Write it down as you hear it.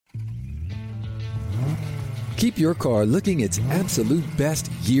Keep your car looking its absolute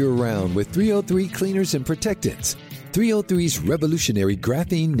best year-round with 303 cleaners and protectants. 303's revolutionary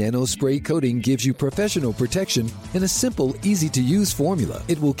graphene nano spray coating gives you professional protection in a simple, easy-to-use formula.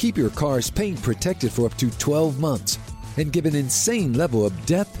 It will keep your car's paint protected for up to 12 months and give an insane level of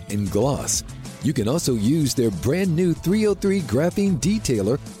depth and gloss. You can also use their brand new 303 graphene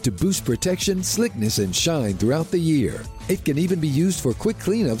detailer to boost protection, slickness, and shine throughout the year. It can even be used for quick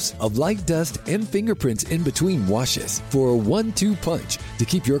cleanups of light dust and fingerprints in between washes. For a 1-2 punch to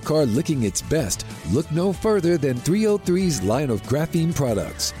keep your car looking its best, look no further than 303's line of graphene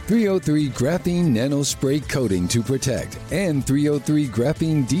products. 303 graphene nano spray coating to protect and 303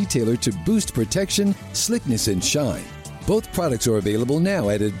 graphene detailer to boost protection, slickness, and shine. Both products are available now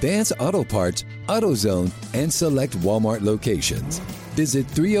at Advance Auto Parts, AutoZone, and select Walmart locations. Visit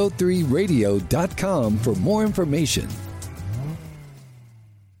 303radio.com for more information.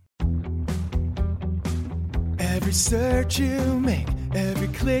 Every search you make, every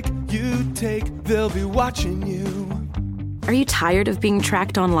click you take, they'll be watching you. Are you tired of being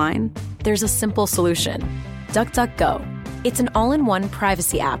tracked online? There's a simple solution. DuckDuckGo. It's an all-in-one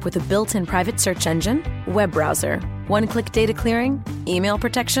privacy app with a built-in private search engine, web browser, one-click data clearing, email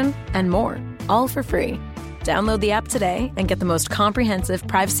protection, and more, all for free. Download the app today and get the most comprehensive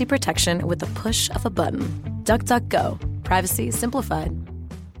privacy protection with the push of a button. DuckDuckGo. Privacy simplified.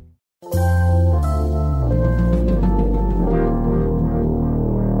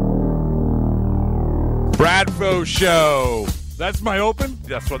 Bradfo Show. That's my open.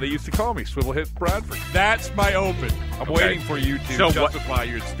 That's what they used to call me, Swivel Hit Bradford. That's my open. I'm waiting for you to justify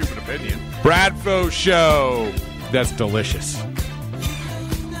your stupid opinion. Bradfo Show. That's delicious.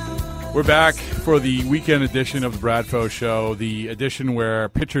 We're back for the weekend edition of the Bradfo Show, the edition where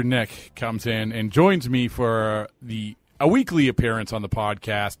pitcher Nick comes in and joins me for a weekly appearance on the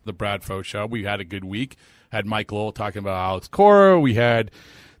podcast, the Bradfo Show. We had a good week. Had Mike Lowell talking about Alex Cora. We had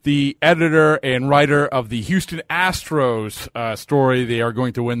the editor and writer of the Houston Astros story. They are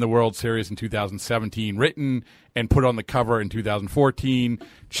going to win the World Series in 2017, written and put on the cover in 2014.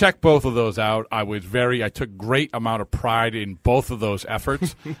 Check both of those out. I took great amount of pride in both of those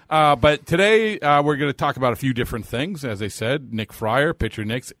efforts. But today we're going to talk about a few different things. As I said, Nick Fryer, pitcher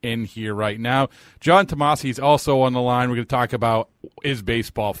Nick's in here right now. John Tomasi is also on the line. We're going to talk about, is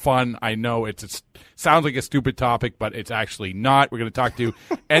baseball fun? I know it sounds like a stupid topic, but it's actually not. We're going to talk to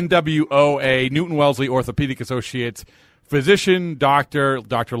NWOA, Newton Wellesley Orthopedic Associates physician, Dr.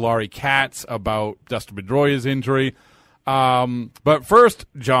 Laurie Katz, about Dustin Pedroia's injury. But first,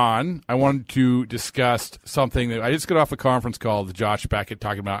 John, I wanted to discuss something that I just got off a conference call with Josh Beckett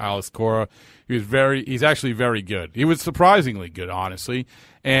talking about Alex Cora. He's actually very good. He was surprisingly good, honestly.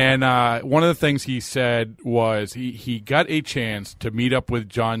 And one of the things he said was he got a chance to meet up with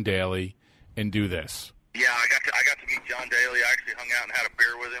John Daly and do this. Yeah, I got to meet John Daly. I actually hung out and had a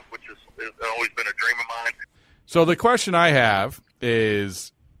beer with him, which has always been a dream of mine. So the question I have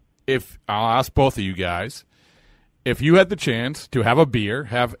is, I'll ask both of you guys, if you had the chance to have a beer,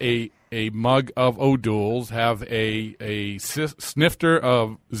 have a mug of O'Doul's, have a snifter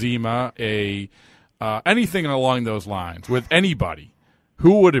of Zima, anything along those lines with anybody,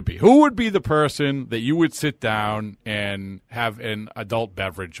 who would it be? Who would be the person that you would sit down and have an adult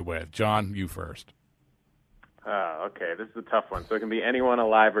beverage with? John, you first. Okay, this is a tough one. So it can be anyone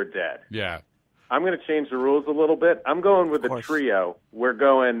alive or dead. Yeah. I'm going to change the rules a little bit. I'm going with the trio. We're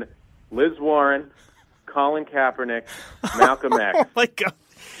going Liz Warren, Colin Kaepernick, Malcolm X. Oh, my God.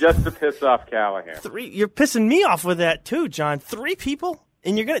 Just to piss off Callahan. You're pissing me off with that, too, John. 3 people?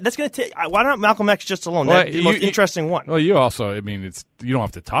 And that's going to take. Why not Malcolm X just alone? Well, That's the most interesting one. Well, you also, you don't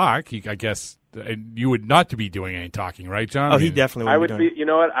have to talk. I guess you would not be doing any talking, right, John? He definitely would be doing it. You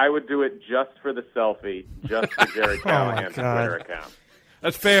know what? I would do it just for the selfie, just for Jerry Callahan's Twitter account.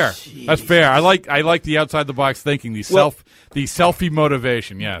 That's fair. Jeez. That's fair. I like the outside the box thinking, the selfie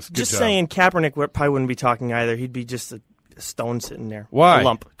motivation. Yes, good just job. Saying Kaepernick probably wouldn't be talking either. He'd be just a stone sitting there. Why? A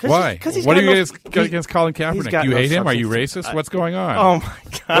lump. Why? What do you got against Colin Kaepernick? You hate him? Are you racist? What's going on? Oh my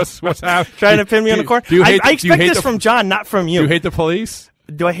God! What's happening? Trying to pin me on the corner. I expect this from John, not from you. Do you hate the police?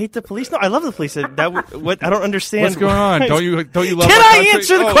 Do I hate the police? No, I love the police. I don't understand. What's going on? Don't you love? Can I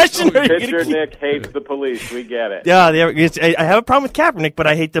answer the question? Pitcher Nick hates the police. We get it. Yeah, I have a problem with Kaepernick, but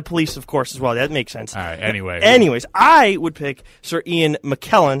I hate the police, of course, as well. That makes sense. All right. Anyway. Anyways, I would pick Sir Ian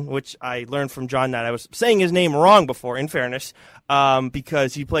McKellen, which I learned from John that I was saying his name wrong before. In fairness,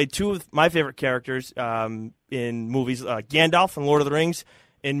 because he played 2 of my favorite characters in movies, Gandalf in Lord of the Rings,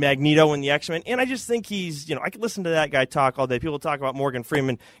 in Magneto and the X-Men, and I just think he's, I could listen to that guy talk all day. People talk about Morgan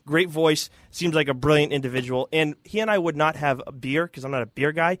Freeman, great voice, seems like a brilliant individual, and he and I would not have a beer, because I'm not a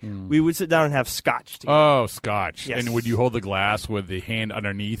beer guy. We would sit down and have scotch together. Oh, scotch. Yes. And would you hold the glass with the hand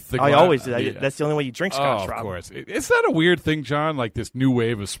underneath the glass? I always do. Yeah. That's the only way you drink scotch, of Rob. course. Is that a weird thing, John, like this new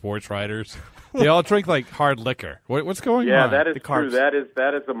wave of sports writers? They all drink like hard liquor. What's going on? Yeah, that is The true. carbs.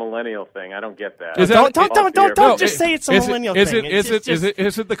 That is a millennial thing. I don't get that. Is that- Don't just say it's a millennial thing. Is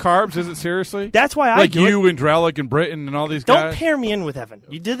it the carbs? Is it seriously? That's why I like do you and Drellick and Britton and all these Don't guys? pair me in with Evan.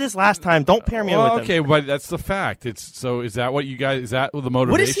 You did this last time. Don't pair me in with him. Okay, but that's the fact. So is that what you guys? Is that the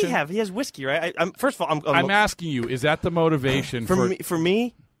motivation? What does he have? He has whiskey, right? First of all, I'm asking you. Is that the motivation for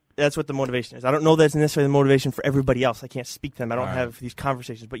me? That's what the motivation is. I don't know that's necessarily the motivation for everybody else. I can't speak to them. I don't have these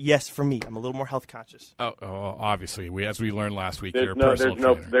conversations. But yes, for me, I'm a little more health conscious. Oh, obviously, as we learned last week, There's you're a personal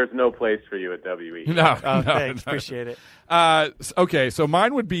trainer. there's no place for you at WE. No, Thanks, no. appreciate it. Okay, so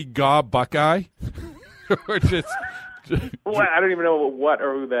mine would be Gob Buckeye, or just. Well, I don't even know what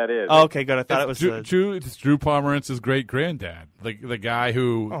or who that is. Oh, okay, good. I thought it was It's Drew Pomerantz's great granddad, the guy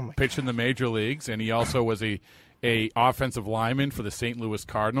who pitched in the major leagues, and he also was a offensive lineman for the St. Louis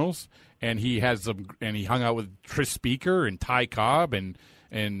Cardinals, and he hung out with Tris Speaker and Ty Cobb and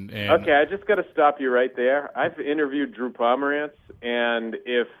Okay, I just got to stop you right there. I've interviewed Drew Pomerantz, and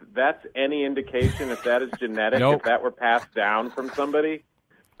if that's any indication, if that is genetic, Nope. if that were passed down from somebody,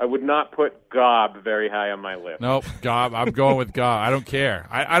 I would not put Gob very high on my list. Nope, Gob. I'm going with Gob. I don't care.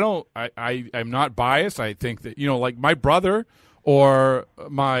 I'm not biased. I think that like my brother or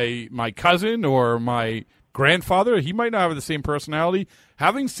my cousin or my grandfather, he might not have the same personality.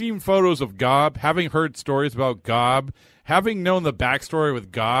 Having seen photos of Gob, having heard stories about Gob, having known the backstory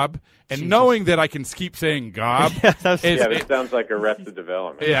with Gob, and knowing that I can keep saying Gob, this sounds like Arrested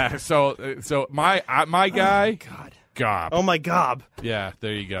Development. Yeah. So my guy. God. Gob. Oh my gob. Yeah,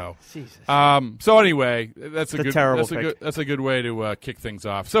 there you go. Jesus. So anyway, that's a terrible that's a pick. good that's a good way to kick things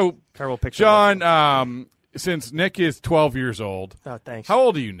off. So Terrible picture. John, since Nick is 12 years old, Oh, thanks. how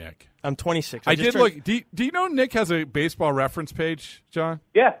old are you, Nick? I'm 26. I just did look. Do you know Nick has a baseball reference page, John?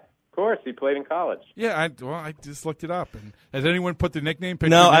 Yeah, of course. He played in college. Yeah, I just looked it up. And has anyone put the nickname? No,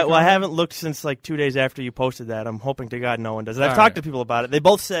 Nick I on it? haven't looked since like 2 days after you posted that. I'm hoping to God no one does. I've All talked right. to people about it. They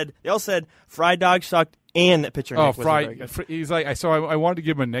all said Fried Dog sucked and that Pitcher Nick wasn't very good. He's like, I wanted to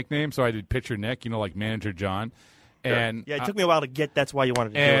give him a nickname, so I did Pitcher Nick, like Manager John. And Yeah, it took me a while to get that's why you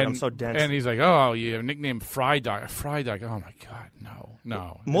wanted to do it. I'm so dense. And he's like, oh, you have a nickname Fry Dog. Fry Dog. Oh, my God.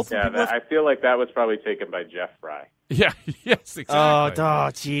 No. Multiple Yeah, people have- I feel like that was probably taken by Jeff Fry. Yeah, yes, exactly.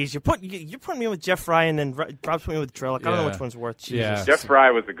 Jeez. You're putting me with Jeff Fry and then Rob's putting me with Trellick. I don't know Yeah. which one's worth. Jesus. Yeah. Jeff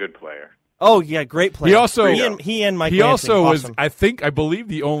Fry was a good player. Oh, yeah, great player. He also he and Mike he Lansing, also was, awesome. I believe,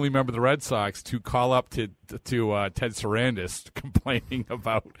 the only member of the Red Sox to call up to Ted Sarandis complaining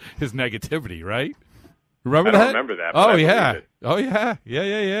about his negativity, right? Remember I don't that? remember that, but Oh I believe yeah. it. Oh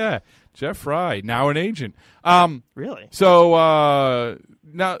yeah. Jeff Fry, now an agent. Really? So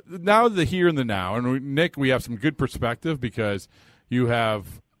now the here and the now, and Nick, we have some good perspective because you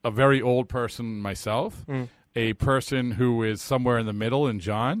have a very old person, myself, a person who is somewhere in the middle, in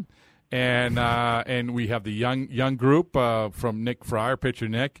John, and we have the young group from Nick Fryer, Pitcher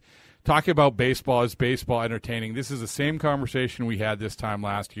Nick, talking about baseball. Is baseball entertaining? This is the same conversation we had this time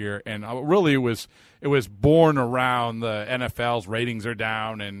last year, and really it was born around the NFL's ratings are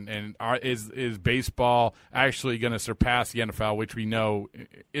down, and is baseball actually going to surpass the NFL, which we know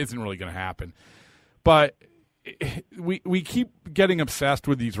isn't really going to happen. But we keep getting obsessed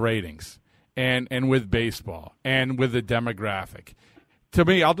with these ratings and with baseball and with the demographic. To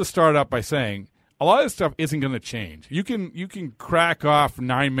me, I'll just start up by saying a lot of this stuff isn't going to change. You can crack off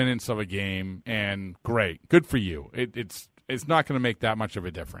 9 minutes of a game and great, good for you. It's not going to make that much of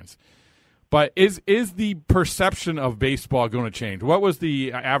a difference. But is the perception of baseball going to change? What was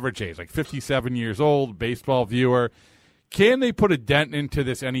the average age? Like 57 years old, baseball viewer. Can they put a dent into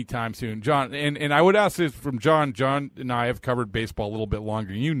this anytime soon? John, and I would ask this from John. John and I have covered baseball a little bit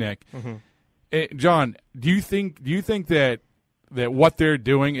longer than you, Nick. Mm-hmm. John, do you think that what they're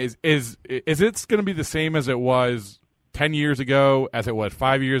doing is it going to be the same as it was 10 years ago, as it was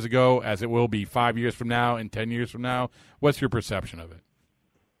 5 years ago, as it will be 5 years from now and 10 years from now? What's your perception of it?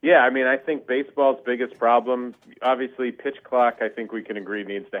 Yeah, I mean, I think baseball's biggest problem, obviously pitch clock, I think we can agree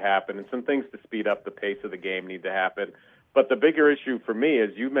needs to happen, and some things to speed up the pace of the game need to happen. But the bigger issue for me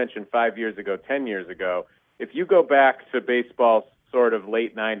is, you mentioned 5 years ago, 10 years ago, if you go back to baseball's sort of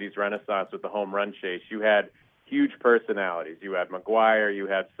late 90s renaissance with the home run chase, you had huge personalities. You had McGuire, you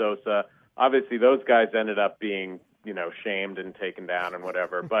had Sosa. Obviously, those guys ended up being, shamed and taken down and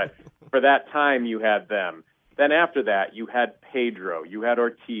whatever. But for that time, you had them. Then after that, you had Pedro, you had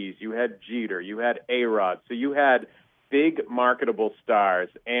Ortiz, you had Jeter, you had A-Rod. So you had big marketable stars.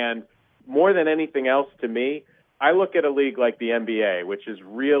 And more than anything else to me, I look at a league like the NBA, which is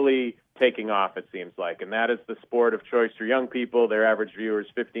really taking off, it seems like, and that is the sport of choice for young people. Their average viewer is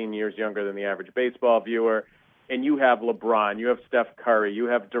 15 years younger than the average baseball viewer. And you have LeBron, you have Steph Curry, you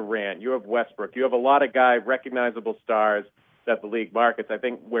have Durant, you have Westbrook. You have a lot of recognizable stars that the league markets. I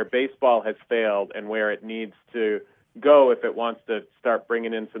think where baseball has failed and where it needs to go if it wants to start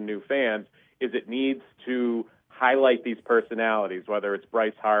bringing in some new fans is it needs to highlight these personalities, whether it's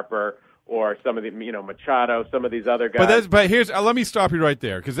Bryce Harper or some of the, Machado, some of these other guys. But here's let me stop you right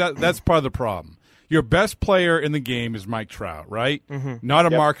there because that's part of the problem. Your best player in the game is Mike Trout, right? Mm-hmm. Not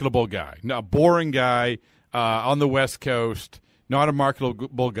a marketable guy, a boring guy on the West Coast. Not a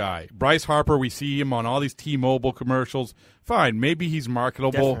marketable guy. Bryce Harper, we see him on all these T-Mobile commercials. Fine, maybe he's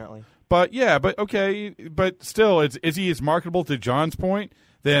marketable. Definitely. But okay. But still, is he as marketable, to John's point,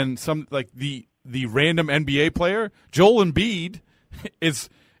 than some like the random NBA player? Joel Embiid is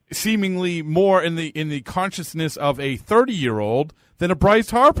seemingly more in the consciousness of a 30-year-old than a Bryce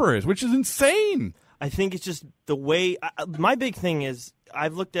Harper is, which is insane. I think it's just the way my big thing is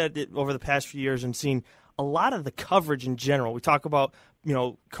I've looked at it over the past few years and seen a lot of the coverage in general. We talk about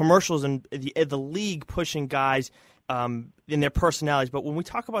commercials and the league pushing guys in their personalities, but when we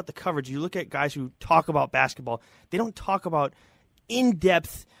talk about the coverage, you look at guys who talk about basketball. They don't talk about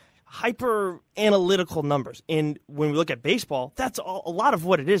in-depth, hyper-analytical numbers. And when we look at baseball, that's a lot of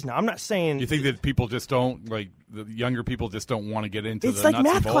what it is now. I'm not saying... You think that people just don't, the younger people just don't want to get into it's the like nuts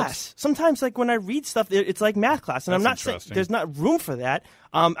math and bolts? Class. Sometimes, when I read stuff, it's like math class. And That's I'm not saying there's not room for that.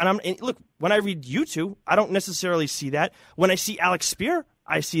 And look, when I read you two, I don't necessarily see that. When I see Alex Spear,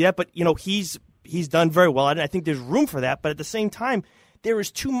 I see that. But, he's done very well at it. I think there's room for that. But at the same time, there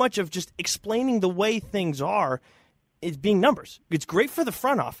is too much of just explaining the way things are. It's being numbers. It's great for the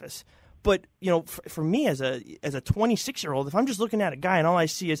front office, but for me as a 26-year-old, if I'm just looking at a guy and all I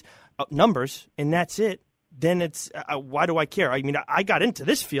see is numbers and that's it, then it's why do I care? I mean, I got into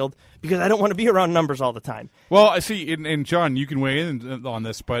this field because I don't want to be around numbers all the time. Well, I see, and John, you can weigh in on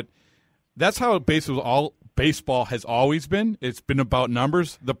this, but that's how baseball has always been. It's been about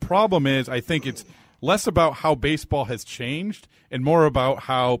numbers. The problem is, I think it's less about how baseball has changed and more about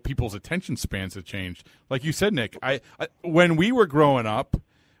how people's attention spans have changed. Like you said, Nick, when we were growing up,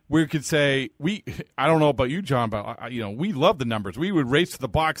 we could say I don't know about you, John, but we loved the numbers. We would race to the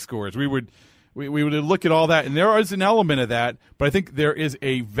box scores. We would look at all that, and there is an element of that. But I think there is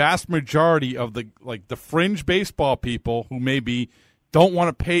a vast majority of the fringe baseball people who maybe don't want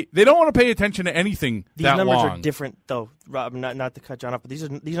to pay. They don't want to pay attention to anything these that long. These numbers are different, though, Rob. Not to cut John off, but these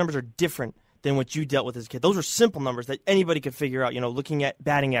numbers are different than what you dealt with as a kid. Those are simple numbers that anybody could figure out. Looking at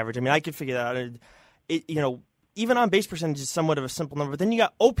batting average. I mean, I could figure that out. Even on base percentage is somewhat of a simple number. But then you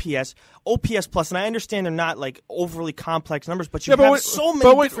got OPS plus, and I understand they're not overly complex numbers, but you have so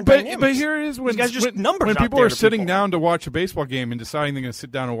many different dynamics. But here it is when guys just numbers when out people there are to sitting people. down to watch a baseball game and deciding they're going to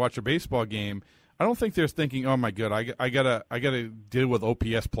sit down and watch a baseball game. I don't think they're thinking, "Oh my God, I gotta deal with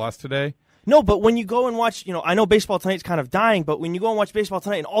OPS plus today." No, but when you go and watch, I know baseball tonight's kind of dying, but when you go and watch baseball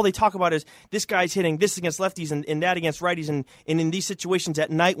tonight and all they talk about is this guy's hitting this against lefties and that against righties and in these situations at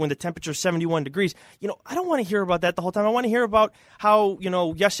night when the temperature's 71 degrees, I don't want to hear about that the whole time. I want to hear about how,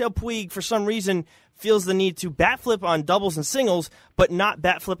 Yasiel Puig, for some reason, feels the need to bat flip on doubles and singles, but not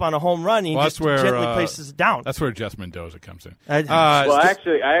bat flip on a home run, and he just gently places it down. That's where Jess Mendoza comes in. I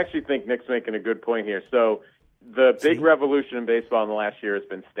actually think Nick's making a good point here. So the big revolution in baseball in the last year has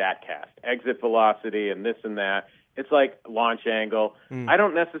been StatCast, exit velocity, and this and that. It's like launch angle. I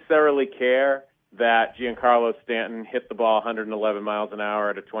don't necessarily care that Giancarlo Stanton hit the ball 111 miles an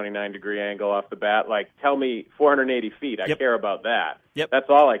hour at a 29-degree angle off the bat. Tell me 480 feet. I care about that. Yep. That's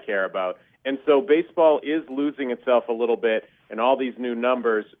all I care about. And so baseball is losing itself a little bit in all these new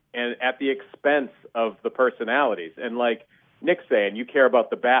numbers and at the expense of the personalities. And like Nick's saying, you care about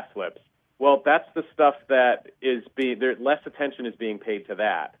the bat flips. Well, that's the stuff that is less attention is being paid to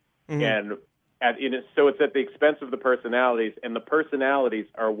that. Mm-hmm. So it's at the expense of the personalities, and the personalities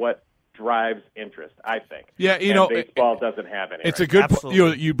are what drives interest, I think. Yeah, baseball doesn't have any. It's a good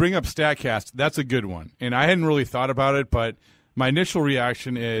you bring up StatCast. That's a good one. And I hadn't really thought about it, but my initial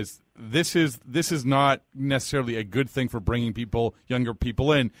reaction is this is not necessarily a good thing for bringing younger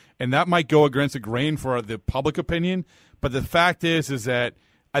people in, and that might go against the grain for the public opinion. But the fact is that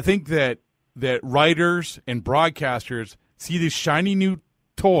I think that writers and broadcasters see this shiny new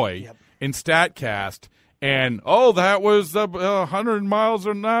toy in StatCast, and that was 100 miles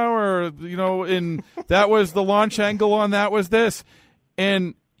an hour, and that was the launch angle on that was this,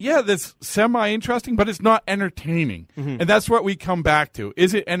 and yeah, that's semi-interesting, but it's not entertaining. And that's what we come back to.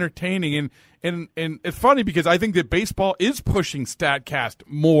 Is it entertaining? And it's funny because I think that baseball is pushing StatCast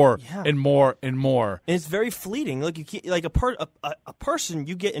more and more and more. And it's very fleeting. Look, you can't, like a person,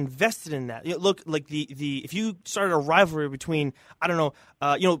 you get invested in that. You know, look, like the if you started a rivalry between, I don't know,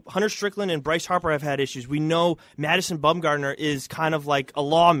 Hunter Strickland and Bryce Harper have had issues. We know Madison Bumgarner is kind of like a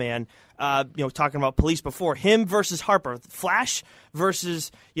lawman. Talking about police before, him versus Harper, Flash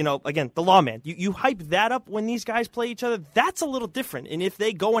versus, again, the lawman. You hype that up when these guys play each other. That's a little different. And if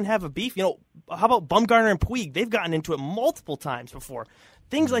they go and have a beef, how about Bumgarner and Puig? They've gotten into it multiple times before.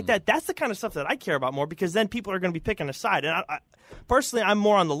 Things like that. That's the kind of stuff that I care about more because then people are going to be picking a side. And I personally, I'm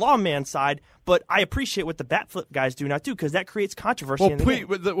more on the lawman side, but I appreciate what the bat flip guys do not do because that creates controversy.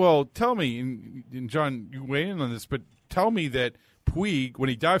 Well, tell me, and John, you weigh in on this, but tell me that Puig, when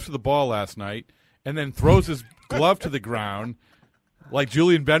he dives for the ball last night and then throws his glove to the ground like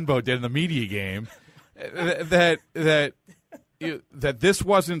Julian Benbow did in the media game, that this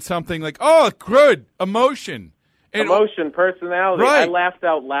wasn't something like, oh, good, emotion. Emotion, personality. Right. I laughed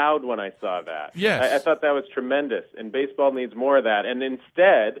out loud when I saw that. Yes. I thought that was tremendous, and baseball needs more of that. And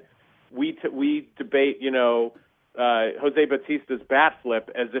instead, we debate, Jose Bautista's bat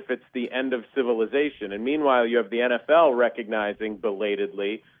flip as if it's the end of civilization. And meanwhile, you have the NFL recognizing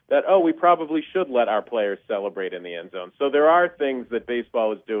belatedly that, we probably should let our players celebrate in the end zone. So there are things that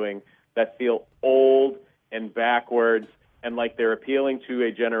baseball is doing that feel old and backwards and like they're appealing to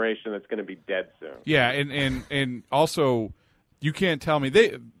a generation that's going to be dead soon. Yeah, and also you can't tell me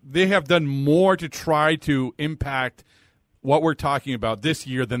they have done more to try to impact what we're talking about this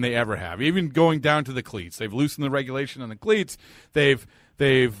year than they ever have. Even going down to the cleats, they've loosened the regulation on the cleats. They've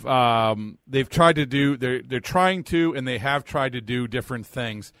tried to do. They're trying to, and they have tried to do different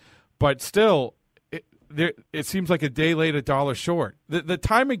things, but still, it seems like a day late, a dollar short. The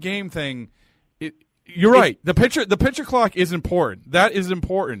time of game thing. You're right. The pitcher clock is important. That is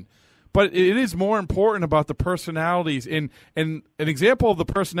important. But it is more important about the personalities. And an example of the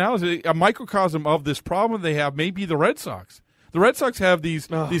personalities, a microcosm of this problem they have may be the Red Sox. The Red Sox have these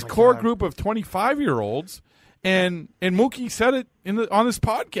core group of 25-year-olds, and Mookie said it on this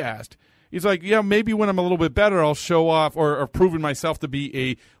podcast. He's like, yeah, maybe when I'm a little bit better, I'll show off or proven myself to be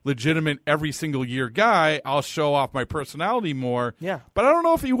a legitimate every single year guy. I'll show off my personality more. Yeah. But I don't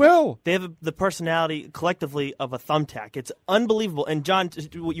know if he will. They have the personality collectively of a thumbtack. It's unbelievable. And John,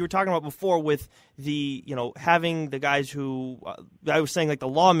 what you were talking about before with the, having the guys who I was saying like the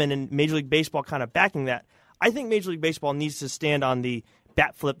lawmen in Major League Baseball kind of backing that. I think Major League Baseball needs to stand on the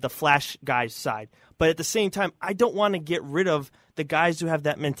bat flip, the flash guys side. But at the same time, I don't want to get rid of the guys who have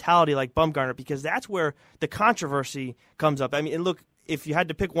that mentality like Bumgarner because that's where the controversy comes up. I mean, and look, if you had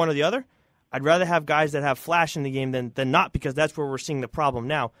to pick one or the other, I'd rather have guys that have flash in the game than not because that's where we're seeing the problem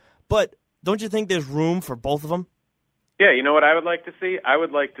now. But don't you think there's room for both of them? Yeah, you know what I would like to see? I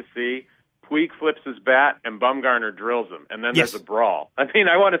would like to see Puig flips his bat and Bumgarner drills him, and then there's a brawl. I mean,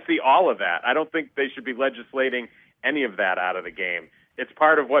 I want to see all of that. I don't think they should be legislating any of that out of the game. It's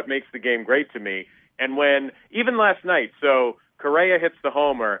part of what makes the game great to me. And when, even last night, so Correa hits the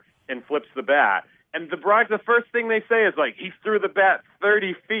homer and flips the bat, and the first thing they say is like, he threw the bat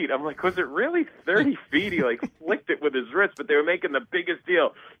 30 feet. I'm like, was it really 30 feet? He flicked it with his wrist, but they were making the biggest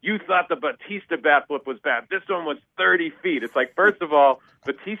deal. You thought the Bautista bat flip was bad. This one was 30 feet. It's like, first of all,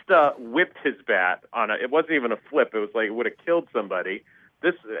 Bautista whipped his bat it wasn't even a flip. It was like it would have killed somebody.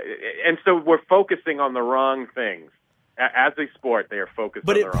 And so we're focusing on the wrong things. As a sport, they are focused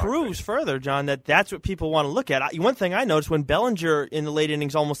on the wrong But it proves further, John, that that's what people want to look at. One thing I noticed when Bellinger in the late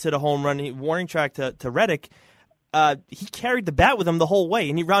innings almost hit a home run, warning track to Reddick, he carried the bat with him the whole way,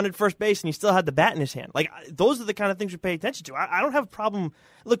 and he rounded first base, and he still had the bat in his hand. Like, those are the kind of things we pay attention to. I don't have a problem.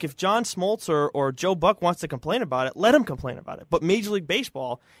 Look, if John Smoltz or Joe Buck wants to complain about it, let him complain about it. But Major League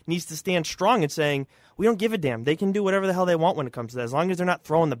Baseball needs to stand strong and saying, we don't give a damn. They can do whatever the hell they want when it comes to that, as long as they're not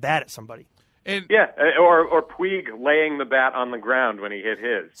throwing the bat at somebody. Or Puig laying the bat on the ground when he hit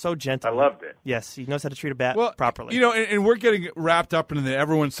his. So gentle. I loved it. Yes, he knows how to treat a bat properly. And we're getting wrapped up in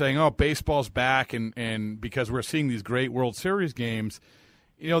everyone's saying, oh, baseball's back, and because we're seeing these great World Series games,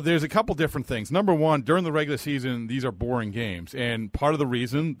 there's a couple different things. Number one, during the regular season, these are boring games, and part of the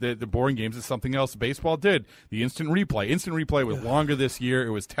reason that the boring games is something else baseball did, the instant replay. Instant replay was longer this year. It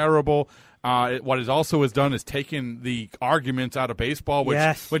was terrible. What it also has done is taken the arguments out of baseball, which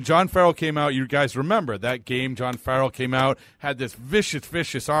when John Farrell came out, you guys remember that game. John Farrell came out, had this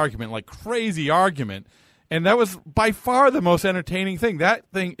vicious argument, like crazy argument, and that was by far the most entertaining thing. That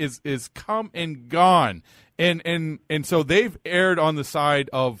thing is come and gone. And so they've erred on the side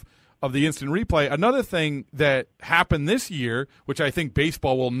of of the instant replay. Another thing that happened this year, which I think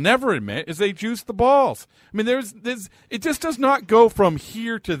baseball will never admit, is they juiced the balls. I mean, it just does not go from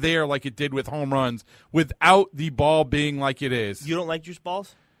here to there like it did with home runs without the ball being like it is. You don't like juice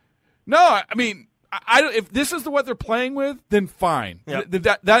balls? No, I mean, if this is what they're playing with, then fine. Yep.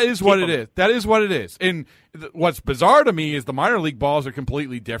 That is what it is. That is what it is. And what's bizarre to me is the minor league balls are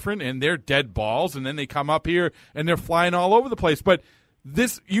completely different, and they're dead balls, and then they come up here and they're flying all over the place. But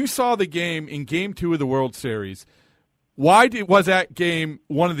you saw the game in Game 2 of the World Series. Was that game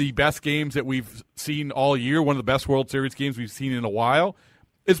one of the best games that we've seen all year, one of the best World Series games we've seen in a while?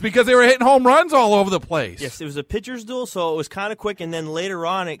 It's because they were hitting home runs all over the place. Yes, it was a pitcher's duel, so it was kind of quick, and then later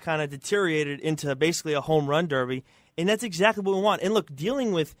on it kind of deteriorated into basically a home run derby, and that's exactly what we want. And look,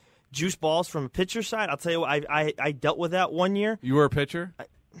 dealing with juice balls from a pitcher's side, I'll tell you what, I dealt with that one year. You were a pitcher?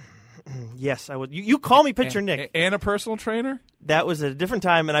 Yes, I would. You call me Pitcher Nick. And a personal trainer? That was at a different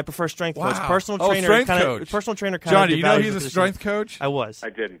time, and I prefer strength coach. Personal Trainer coach. Personal trainer kind John, of. do you know he's a strength coach? I was. I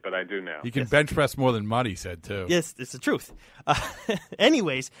didn't, but I do now. You can bench press more than Muddy said, too. Yes, it's the truth.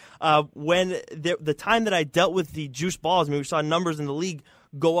 Anyways, when the time that I dealt with the juice balls, I mean, we saw numbers in the league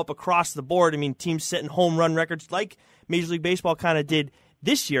go up across the board. I mean, teams setting home run records like Major League Baseball kind of did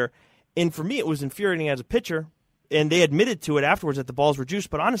this year. And for me, it was infuriating as a pitcher. And they admitted to it afterwards that the balls were juiced.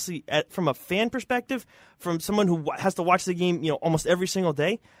 But honestly, from a fan perspective, from someone who has to watch the game, almost every single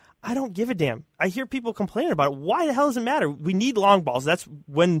day, I don't give a damn. I hear people complaining about it. Why the hell does it matter? We need long balls. That's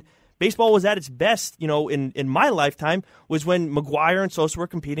when baseball was at its best. In my lifetime was when McGwire and Sosa were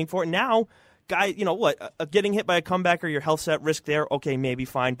competing for it. Now, getting hit by a comebacker, your health's at risk there. Okay, maybe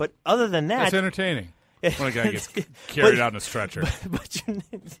fine. But other than that, it's entertaining. When a guy gets carried out in a stretcher.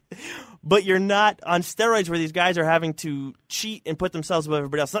 But you're not on steroids where these guys are having to cheat and put themselves above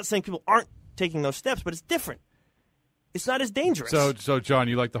everybody else. Not saying people aren't taking those steps, but it's different. It's not as dangerous. So John,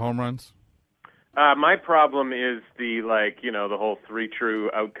 you like the home runs? My problem is the whole 3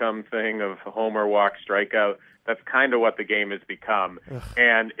 true outcome thing of homer, walk, strikeout. That's kind of what the game has become. Ugh.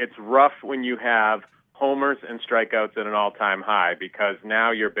 And it's rough when you have homers and strikeouts at an all-time high because now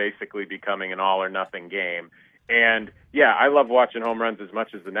you're basically becoming an all-or-nothing game. And, yeah, I love watching home runs as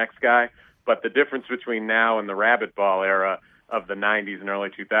much as the next guy, but the difference between now and the rabbit ball era of the 90s and early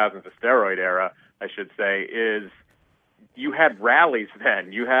 2000s, the steroid era, I should say, is you had rallies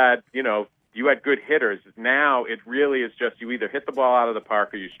then. You had good hitters. Now it really is just you either hit the ball out of the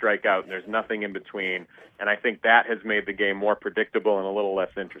park or you strike out, and there's nothing in between. And I think that has made the game more predictable and a little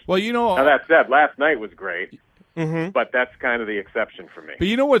less interesting. Well, now that said, last night was great, but that's kind of the exception for me. But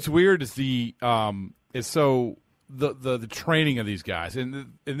you know what's weird is the training of these guys,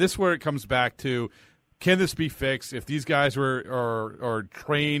 and this is where it comes back to. Can this be fixed? If these guys were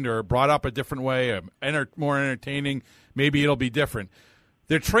trained or brought up a different way, more entertaining, maybe it'll be different.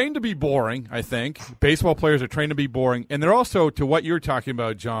 They're trained to be boring, I think. Baseball players are trained to be boring. And they're also, to what you're talking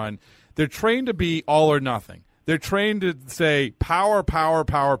about, John, they're trained to be all or nothing. They're trained to say power, power,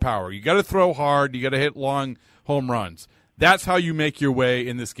 power, power. You got to throw hard. You got to hit long home runs. That's how you make your way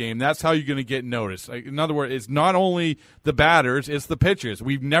in this game. That's how you're going to get noticed. In other words, it's not only the batters, it's the pitchers.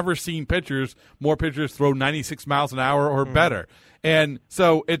 We've never seen more pitchers throw 96 miles an hour or better. And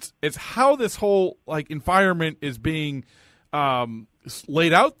so it's how this whole environment is being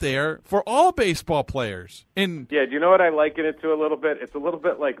laid out there for all baseball players. And yeah, do you know what I liken it to a little bit? It's a little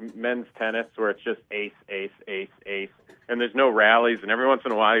bit like men's tennis where it's just ace, ace, ace, ace, and there's no rallies, and every once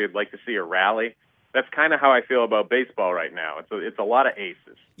in a while you'd like to see a rally. That's kind of how I feel about baseball right now. It's a lot of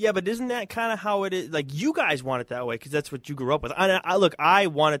aces. Yeah, but isn't that kind of how it is? Like, you guys want it that way because that's what you grew up with. I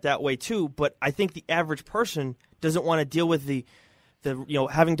want it that way too, but I think the average person doesn't want to deal with the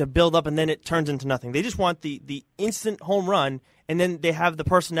having to build up and then it turns into nothing. They just want the instant home run, and then they have the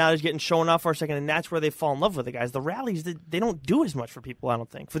personalities getting shown off for a second, and that's where they fall in love with the guys. The rallies, they don't do as much for people, I don't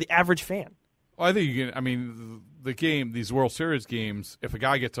think, for the average fan. Well, I think the game, these World Series games, if a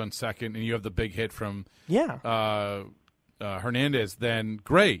guy gets on second and you have the big hit from Hernandez, then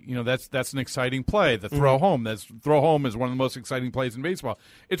great. That's an exciting play. The throw home. Throw home is one of the most exciting plays in baseball.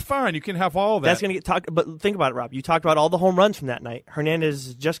 It's fine. You can have all of that. That's going to get talked. But think about it, Rob. You talked about all the home runs from that night. Hernandez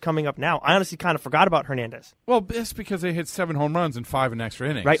is just coming up now. I honestly kind of forgot about Hernandez. Well, it's because they hit 7 home runs in 5 in extra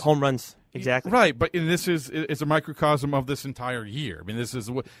innings. Right, home runs. Exactly. Right, but this is a microcosm of this entire year. I mean,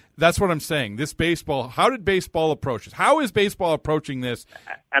 that's what I'm saying. This baseball, how did baseball approach this? How is baseball approaching this?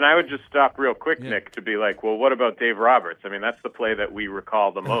 And I would just stop real quick, Nick, to be like, well, what about Dave Roberts? I mean, that's the play that we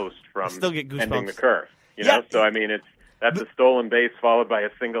recall the most from ending the curve. So I mean, that's a stolen base followed by a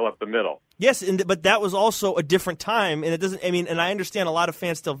single up the middle. Yes, but that was also a different time, and it doesn't. I mean, and I understand a lot of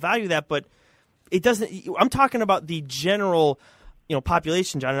fans still value that, but it doesn't. I'm talking about the general.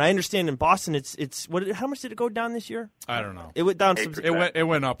 population, John. And I understand in Boston, it's how much did it go down this year? I don't know. It went down. It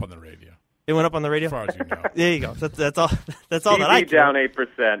went up on the radio. It went up on the radio? As far as you know. There you go. That's all that I care. down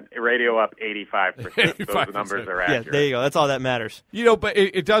 8%, radio up 85%. Those numbers are accurate. Yeah, there you go. That's all that matters. But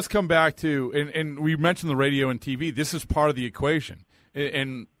it does come back to, and we mentioned the radio and TV. This is part of the equation.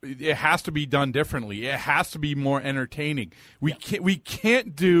 And it has to be done differently. It has to be more entertaining. We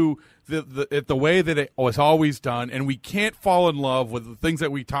can't do the way that it was always done, and we can't fall in love with the things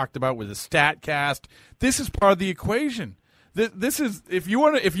that we talked about with the StatCast. This is part of the equation. This is if you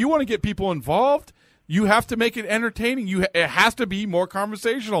want to get people involved, you have to make it entertaining. It has to be more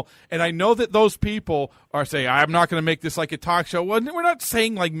conversational. And I know that those people are saying, I'm not going to make this like a talk show. Well, we're not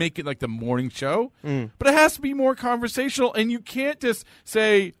saying like make it like the morning show, but it has to be more conversational. And you can't just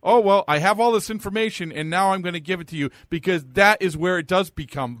say, oh, well, I have all this information and now I'm going to give it to you, because that is where it does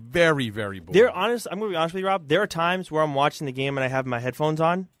become very, very boring. I'm going to be honest with you, Rob. There are times where I'm watching the game and I have my headphones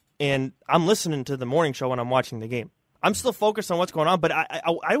on and I'm listening to the morning show when I'm watching the game. I'm still focused on what's going on, but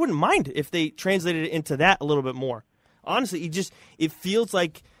I wouldn't mind if they translated it into that a little bit more. Honestly, it feels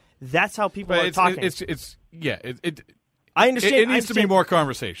like that's how people are talking. I understand. It needs to be more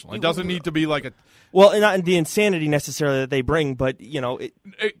conversational. It doesn't need to be like a. Well, not the insanity necessarily that they bring, but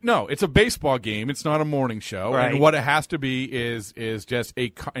no, it's a baseball game. It's not a morning show, right. And what it has to be is just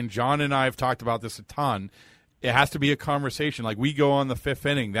and John and I have talked about this a ton. It has to be a conversation. Like we go on the fifth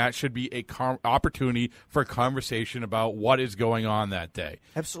inning, that should be a opportunity for a conversation about what is going on that day.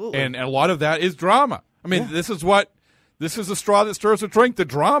 Absolutely. And a lot of that is drama. I mean, This is the straw that stirs the drink, the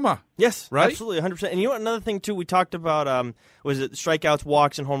drama. Yes, right? Absolutely, 100%. And you know what, another thing, too, we talked about, was it strikeouts,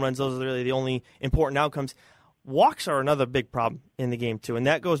 walks, and home runs. Those are really the only important outcomes. Walks are another big problem in the game too, and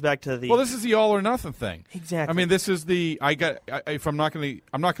that goes back to the. Well, this is the all or nothing thing. Exactly. I mean, this is if I'm not going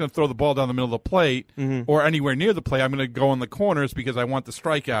to throw the ball down the middle of the plate or anywhere near the plate. I'm going to go in the corners because I want the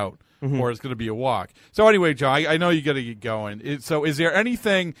strikeout, or it's going to be a walk. So anyway, John, I know you got to get going. So is there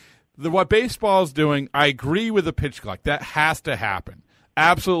anything what baseball is doing? I agree with the pitch clock. That has to happen.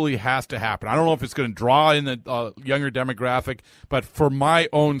 Absolutely has to happen. I don't know if it's going to draw in the younger demographic, but for my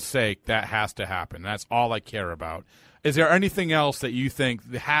own sake, that has to happen. That's all I care about. Is there anything else that you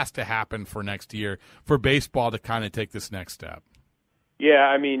think has to happen for next year for baseball to kind of take this next step? Yeah,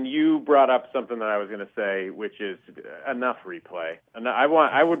 I mean, you brought up something that I was going to say, which is enough replay.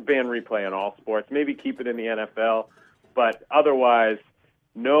 I would ban replay in all sports. Maybe keep it in the NFL, but otherwise,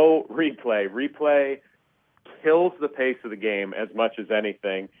 no replay. Replay kills the pace of the game as much as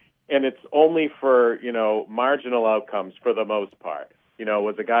anything, and it's only for, marginal outcomes for the most part.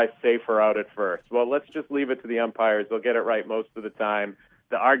 Was a guy safer out at first? Well, let's just leave it to the umpires. They'll get it right most of the time.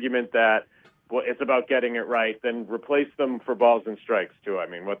 The argument that, well, it's about getting it right, then replace them for balls and strikes too. I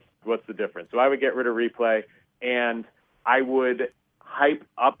mean, what's the difference? So I would get rid of replay, and I would hype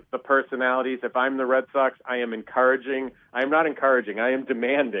up the personalities. If I'm the Red Sox, I am demanding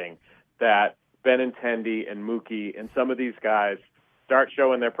that Benintendi and Mookie and some of these guys start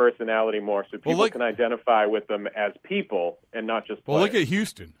showing their personality more so people can identify with them as people and not just players. Well, look at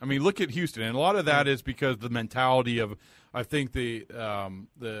Houston. I mean, look at Houston. And a lot of that is because the mentality of, I think, the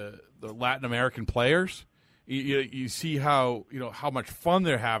Latin American players. You see how much fun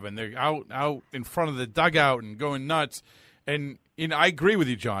they're having. They're out in front of the dugout and going nuts. And I agree with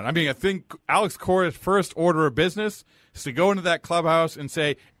you, John. I mean, I think Alex Cora's first order of business is to go into that clubhouse and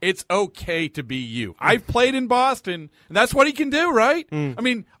say, it's okay to be you. I've played in Boston, and that's what he can do, right? I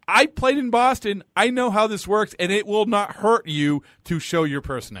mean, I played in Boston. I know how this works, and it will not hurt you to show your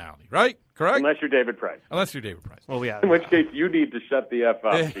personality, right? Correct? Unless you're David Price. Well, yeah. In which case, you need to shut the F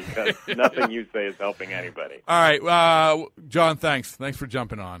up because nothing you say is helping anybody. All right. John, thanks. Thanks for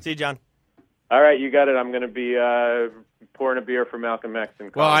jumping on. See you, John. All right, you got it. I'm going to be pouring a beer for Malcolm X.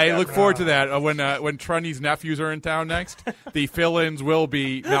 Well, I look forward to that. When Trunny's nephews are in town next, the fill-ins will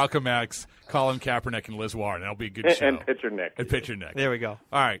be Malcolm X, Colin Kaepernick, and Liz Warren. That'll be a good show. And Pitcher Nick. There we go.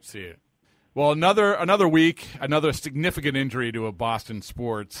 All right, see you. Well, another week, another significant injury to a Boston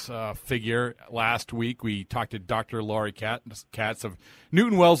sports figure. Last week, we talked to Dr. Laurie Katz of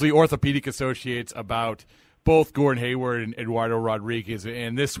Newton Wellesley Orthopedic Associates about both Gordon Hayward and Eduardo Rodriguez.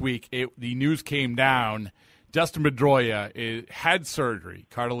 And this week, the news came down. Dustin Pedroia had surgery,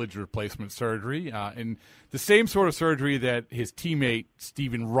 cartilage replacement surgery, and the same sort of surgery that his teammate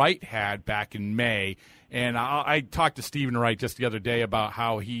Stephen Wright had back in May. And I talked to Stephen Wright just the other day about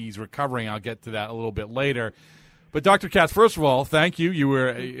how he's recovering. I'll get to that a little bit later. But Dr. Katz, first of all, thank you. You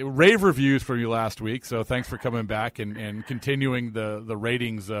were rave reviews for you last week, so thanks for coming back and continuing the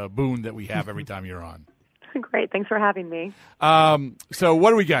ratings boon that we have every time you're on. Great. Thanks for having me. So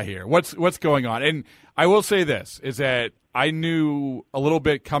what do we got here? What's going on? And I will say this, is that I knew a little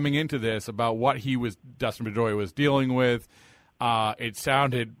bit coming into this about what Dustin Pedroia was dealing with. It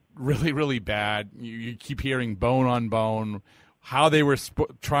sounded really, really bad. You keep hearing bone on bone, how they were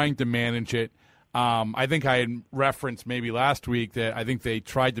trying to manage it. I think I had referenced maybe last week that I think they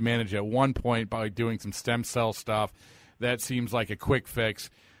tried to manage it at one point by doing some stem cell stuff. That seems like a quick fix.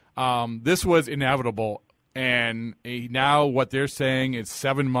 This was inevitable, and now what they're saying is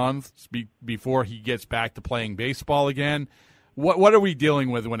 7 months before he gets back to playing baseball again. What are we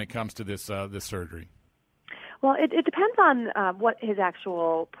dealing with when it comes to this surgery? Well, it depends on what his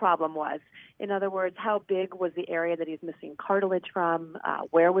actual problem was. In other words, how big was the area that he's missing cartilage from?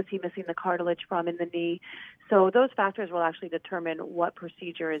 Where was he missing the cartilage from in the knee? So those factors will actually determine what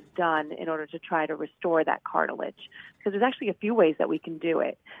procedure is done in order to try to restore that cartilage. Because there's actually a few ways that we can do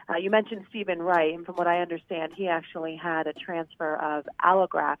it. You mentioned Stephen Wright, and from what I understand, he actually had a transfer of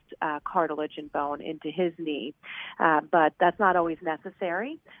allograft cartilage and bone into his knee. But that's not always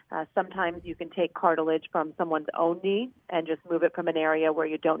necessary. Sometimes you can take cartilage from someone's own knee and just move it from an area where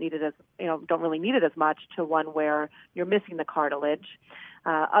you don't really need it as much to one where you're missing the cartilage.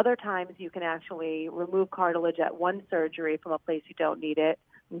 Other times you can actually remove cartilage at one surgery from a place you don't need it,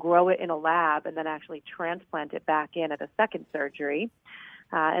 grow it in a lab, and then actually transplant it back in at a second surgery.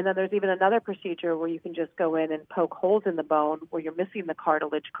 And then there's even another procedure where you can just go in and poke holes in the bone where you're missing the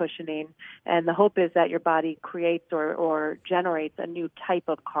cartilage cushioning, and the hope is that your body creates or generates a new type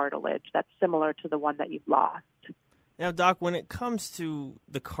of cartilage that's similar to the one that you've lost. Now, Doc, when it comes to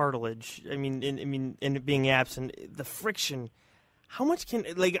the cartilage, and it being absent, the friction, how much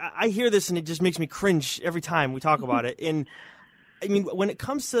I hear this and it just makes me cringe every time we talk about it. And when it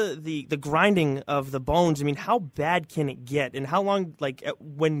comes to the grinding of the bones, how bad can it get? And how long,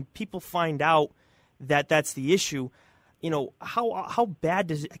 when people find out that that's the issue, how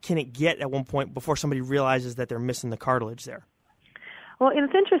bad can it get at one point before somebody realizes that they're missing the cartilage there? Well, and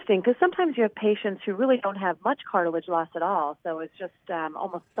it's interesting because sometimes you have patients who really don't have much cartilage loss at all, so it's just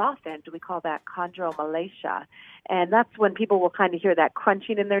almost softened. We call that chondromalacia. And that's when people will kind of hear that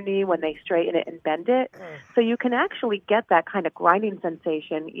crunching in their knee when they straighten it and bend it. So you can actually get that kind of grinding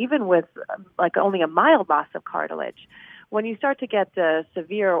sensation even with only a mild loss of cartilage. When you start to get the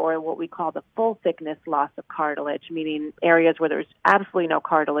severe or what we call the full thickness loss of cartilage, meaning areas where there's absolutely no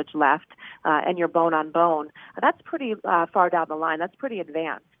cartilage left and you're bone on bone, that's pretty far down the line. That's pretty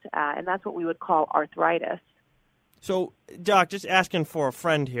advanced, and that's what we would call arthritis. So, Doc, just asking for a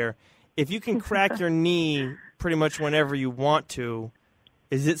friend here, if you can crack your knee pretty much whenever you want to,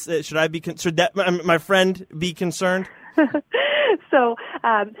 should my friend be concerned? So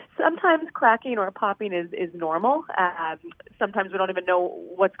sometimes cracking or popping is normal. Sometimes we don't even know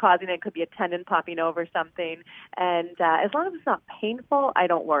what's causing it. It could be a tendon popping over something. And as long as it's not painful, I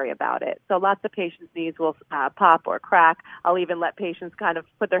don't worry about it. So lots of patients' knees will pop or crack. I'll even let patients kind of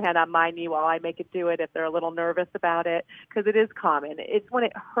put their hand on my knee while I make it do it if they're a little nervous about it, because it is common. It's when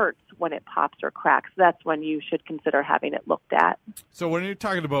it hurts when it pops or cracks. That's when you should consider having it looked at. So when you're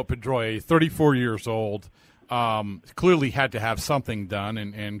talking about Pedroia, 34 years old, clearly had to have something done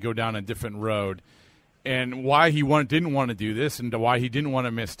and go down a different road. And why he didn't want to do this and why he didn't want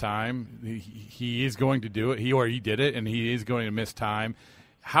to miss time, he is going to do it. He did it, and he is going to miss time.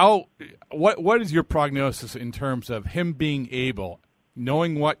 What is your prognosis in terms of him being able,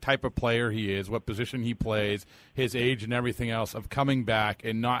 knowing what type of player he is, what position he plays, his age and everything else, of coming back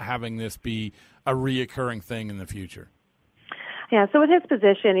and not having this be a reoccurring thing in the future? Yeah, so with his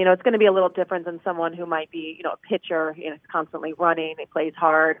position, it's going to be a little different than someone who might be, a pitcher, constantly running, he plays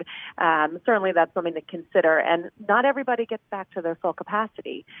hard. Certainly that's something to consider. And not everybody gets back to their full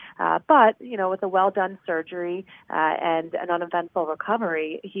capacity. But, with a well-done surgery and an uneventful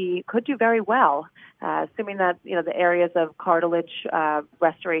recovery, he could do very well, assuming that, the areas of cartilage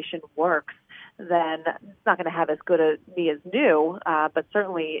restoration works. Then it's not going to have as good a knee as new, but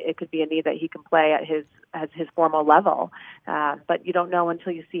certainly it could be a knee that he can play at his formal level. But you don't know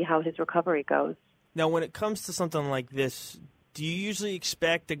until you see how his recovery goes. Now, when it comes to something like this, do you usually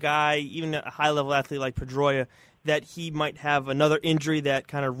expect a guy, even a high-level athlete like Pedroia, that he might have another injury that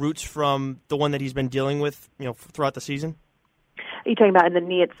kind of roots from the one that he's been dealing with, throughout the season? Are you talking about in the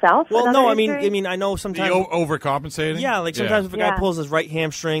knee itself? Well, no, I mean, I know sometimes overcompensating. Yeah, sometimes if a guy pulls his right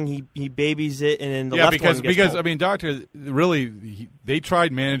hamstring, he babies it, and then the left one gets pulled. Doctor, really, they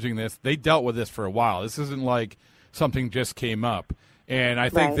tried managing this. They dealt with this for a while. This isn't like something just came up. And I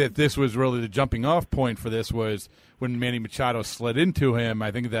think that this was really the jumping off point for this was when Manny Machado slid into him.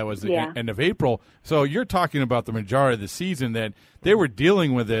 I think that was the Yeah. end of April. So you're talking about the majority of the season that they were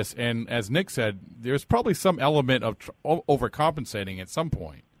dealing with this, and as Nick said, there's probably some element of overcompensating at some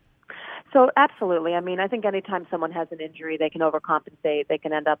point. So absolutely. I mean, I think anytime someone has an injury, they can overcompensate. They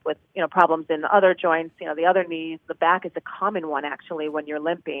can end up with, problems in other joints, the other knees. The back is a common one, actually, when you're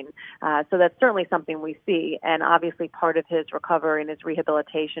limping. So that's certainly something we see. And obviously part of his recovery and his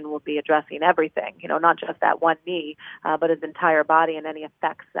rehabilitation will be addressing everything, not just that one knee, but his entire body and any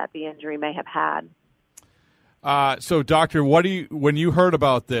effects that the injury may have had. So, Doctor, when you heard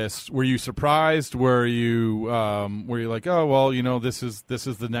about this, were you surprised? Were you like, oh well, this is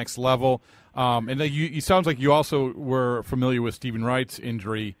the next level? And then it sounds like you also were familiar with Stephen Wright's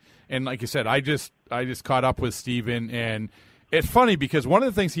injury, and like you said, I just caught up with Stephen, and it's funny because one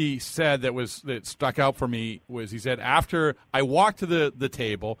of the things he said that stuck out for me was he said after I walked to the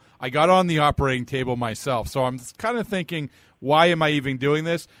table, I got on the operating table myself, so I'm kind of thinking, why am I even doing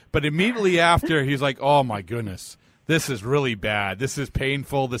this? But immediately after, he's like, oh, my goodness, this is really bad. This is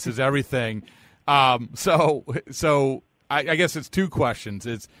painful. This is everything. So I guess it's two questions.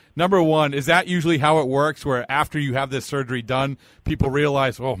 It's number one, is that usually how it works, where after you have this surgery done, people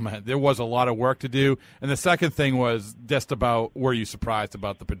realize, oh, man, there was a lot of work to do? And the second thing was just about, were you surprised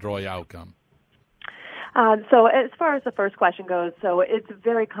about the Pedroia outcome? So as far as the first question goes, so it's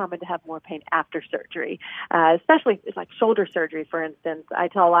very common to have more pain after surgery, especially like shoulder surgery, for instance. I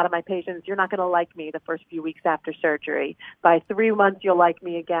tell a lot of my patients, you're not going to like me the first few weeks after surgery. By 3 months, you'll like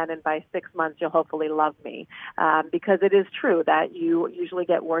me again, and by 6 months, you'll hopefully love me, because it is true that you usually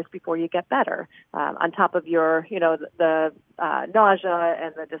get worse before you get better. On top of your, the nausea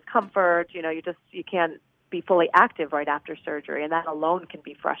and the discomfort, you can't be fully active right after surgery, and that alone can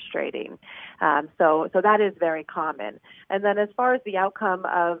be frustrating. So that is very common. And then as far as the outcome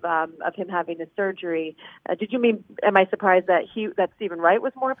of him having his surgery, did you mean, am I surprised that Stephen Wright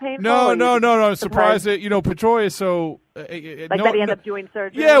was more painful? No. I'm surprised that, Pedroia is so... that he ended up doing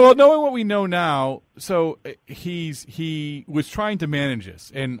surgery? Yeah, well, knowing what we know now, so he was trying to manage this.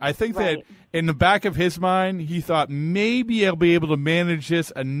 And I think that in the back of his mind, he thought maybe I'll be able to manage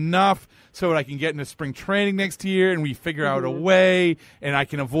this enough so that I can get into spring training next year and we figure out a way and I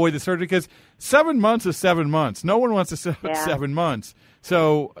can avoid the surgery. Because 7 months is 7 months. No one wants to sit 7 months.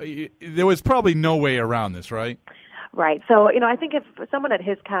 So there was probably no way around this, right? Right. So, I think if someone at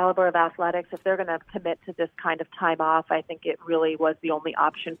his caliber of athletics, if they're going to commit to this kind of time off, I think it really was the only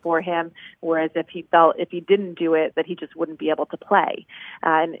option for him. Whereas if he didn't do it, that he just wouldn't be able to play.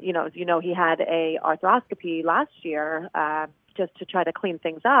 And, as he had a arthroscopy last year, just to try to clean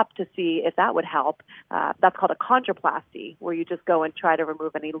things up to see if that would help. That's called a chondroplasty, where you just go and try to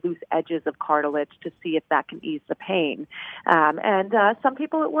remove any loose edges of cartilage to see if that can ease the pain. And some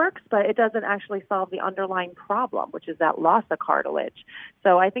people it works, but it doesn't actually solve the underlying problem, which is that loss of cartilage.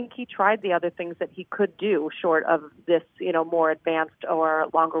 So I think he tried the other things that he could do short of this, more advanced or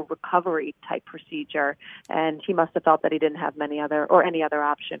longer recovery type procedure. And he must have felt that he didn't have any other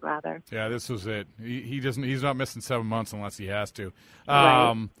option, rather. Yeah, this was it. He's not missing 7 months unless he has to.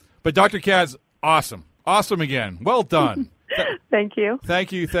 Right. But Dr. Katz, awesome again. Well done. Thank you.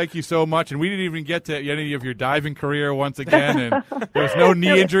 Thank you so much. And we didn't even get to any of your diving career once again. And there's no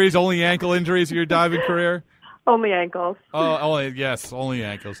knee injuries, only ankle injuries in your diving career. Only ankles. Oh, only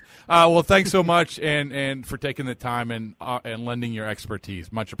ankles. Well, thanks so much, and for taking the time and lending your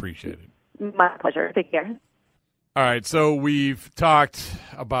expertise. Much appreciated. My pleasure. Take care. All right, so we've talked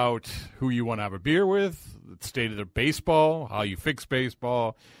about who you want to have a beer with, the state of the baseball, how you fix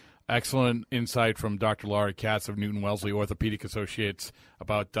baseball. Excellent insight from Dr. Laurie Katz of Newton Wellesley Orthopedic Associates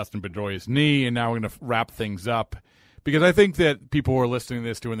about Dustin Pedroia's knee, and now we're going to wrap things up because I think that people who are listening to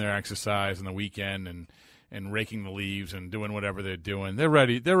this doing their exercise on the weekend and raking the leaves and doing whatever they're doing, they're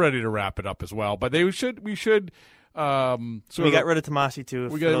ready to wrap it up as well. But we should. We got rid of Tomasi too.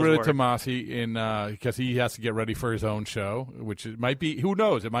 We got rid of Tomasi because he has to get ready for his own show, which it might be. Who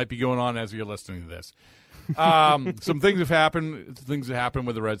knows? It might be going on as you're listening to this. Some things have happened. Things that happened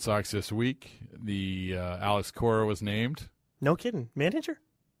with the Red Sox this week. The Alex Cora was named. No kidding, manager.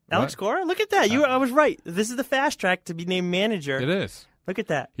 Alex Cora. Look at that. I was right. This is the fast track to be named manager. It is. Look at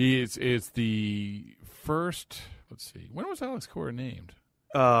that. He is the first. Let's see. When was Alex Cora named?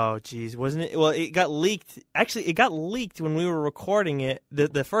 Oh, geez. Wasn't it? Well, it got leaked. Actually, it got leaked when we were recording it,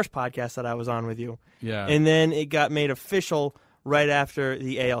 the first podcast that I was on with you. Yeah. And then it got made official right after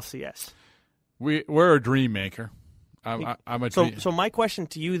the ALCS. We're a dream maker. I'm a dream. So my question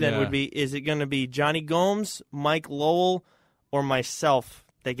to you then would be, is it going to be Johnny Gomes, Mike Lowell, or myself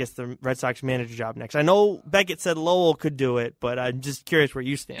that gets the Red Sox manager job next? I know Beckett said Lowell could do it, but I'm just curious where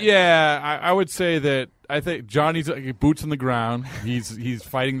you stand. Yeah, I would say that I think Johnny's boots on the ground. He's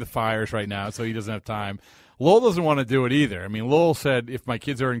fighting the fires right now, so he doesn't have time. Lowell doesn't want to do it either. I mean, Lowell said, if my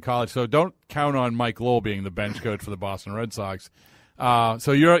kids are in college, so don't count on Mike Lowell being the bench coach for the Boston Red Sox.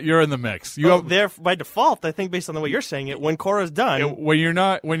 So you're in the mix. They're by default, I think, based on the way you're saying it. When Cora's done, when you're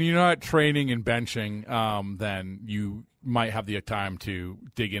not training and benching, then you might have the time to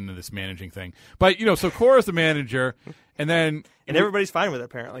dig into this managing thing. But so Cora's the manager, and everybody's fine with it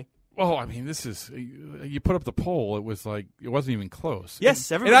apparently. Well, I mean, this is you put up the poll. It wasn't even close.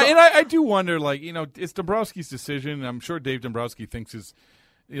 Yes, and I do wonder, it's Dombrowski's decision. I'm sure Dave Dombrowski thinks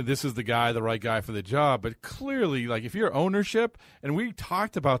this is the right guy for the job. But clearly, if you're ownership, and we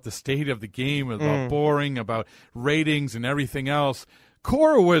talked about the state of the game, about boring, about ratings and everything else,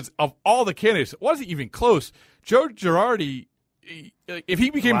 Cora was, of all the candidates, it wasn't even close. Joe Girardi, if he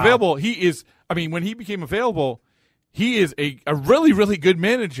became available, when he became available, he is a really, really good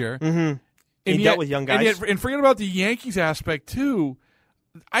manager. Mm-hmm. He dealt with young guys. And forget about the Yankees aspect, too.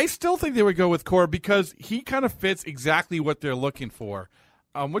 I still think they would go with Cora because he kind of fits exactly what they're looking for,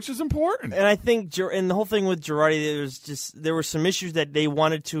 which is important. And I think, and the whole thing with Girardi, there were some issues that they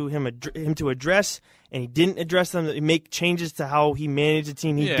wanted him to address, and he didn't address them. Make changes to how he managed the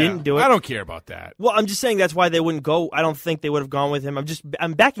team. He didn't do it. I don't care about that. Well, I'm just saying that's why they wouldn't go. I don't think they would have gone with him.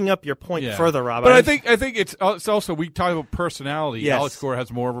 I'm backing up your point further, Rob. But I think it's also, we talk about personality. Yes. Alex Cora has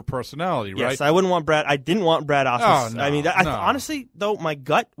more of a personality, right? Yes, I didn't want Brad Ausmus. Oh, no, I mean, no. honestly, though, my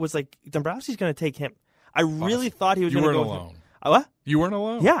gut was like, Dombrowski's going to take him. I really thought he was going to go alone. with him. What? You weren't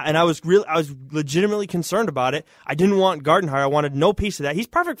alone. Yeah, and I was legitimately concerned about it. I didn't want Gardenhire. I wanted no piece of that. He's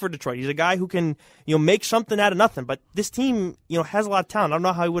perfect for Detroit. He's a guy who can, make something out of nothing. But this team, has a lot of talent. I don't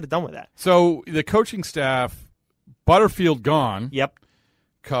know how he would have done with that. So the coaching staff, Butterfield gone. Yep.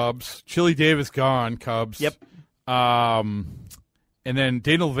 Cubs. Chili Davis gone. Cubs. Yep. And then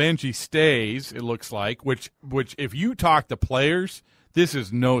Daniel Vangie stays. It looks like, which if you talk to players, this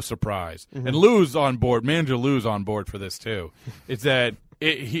is no surprise. Mm-hmm. And Lou's on board. Manager Lou's on board for this, too. It's that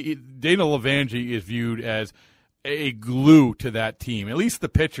Daniel Levangie is viewed as a glue to that team. At least the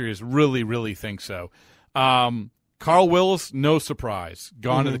pitchers really, really think so. Carl Willis, no surprise.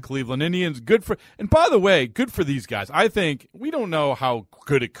 Gone to the Cleveland Indians. And by the way, good for these guys. I think we don't know how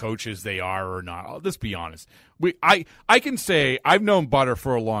good at coaches they are or not. Let's be honest. I can say I've known Butter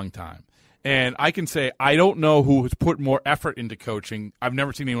for a long time. And I can say I don't know who has put more effort into coaching. I've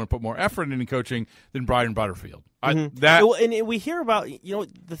never seen anyone put more effort into coaching than Brian Butterfield. And we hear about,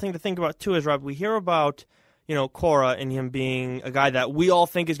 the thing to think about too is, Rob, we hear about, Cora and him being a guy that we all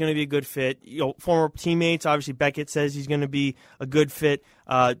think is going to be a good fit. Former teammates, obviously Beckett says he's going to be a good fit.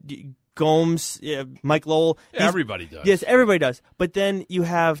 Gomes, Mike Lowell. Everybody does. Yes, everybody does. But then you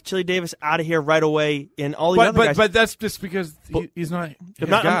have Chili Davis out of here right away, and all these other guys. But that's just because he's not his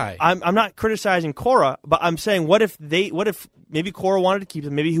guy. I'm not criticizing Cora, but I'm saying what if maybe Cora wanted to keep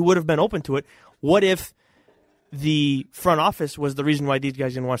him? Maybe he would have been open to it. What if the front office was the reason why these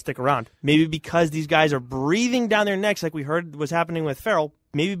guys didn't want to stick around? Maybe because these guys are breathing down their necks like we heard was happening with Farrell.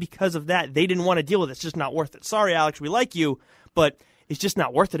 Maybe because of that, they didn't want to deal with it. It's just not worth it. Sorry, Alex, we like you, but it's just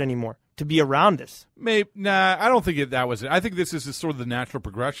not worth it anymore to be around this. Nah, I don't think that was it. I think this is sort of the natural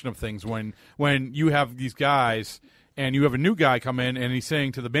progression of things when you have these guys and you have a new guy come in and he's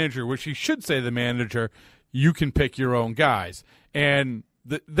saying to the manager, which he should say to the manager, you can pick your own guys. And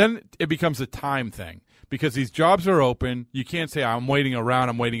then it becomes a time thing because these jobs are open. You can't say, I'm waiting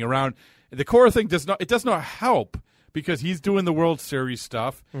around. The Cora thing does not help because he's doing the World Series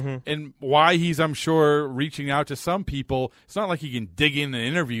stuff, and why he's, I'm sure, reaching out to some people. It's not like he can dig in the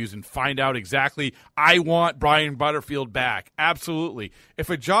interviews and find out exactly, I want Brian Butterfield back. Absolutely. If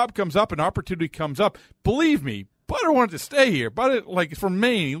a job comes up, an opportunity comes up, believe me, Butter wanted to stay here. Butter, from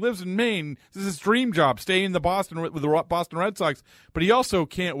Maine. He lives in Maine. This is his dream job, staying in with the Boston Red Sox. But he also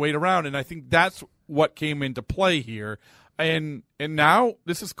can't wait around, and I think that's what came into play here. And now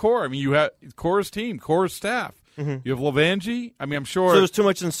this is Cora. I mean, you have Cora's team, Cora's staff. You have Levangie. I mean, I'm sure. So there's too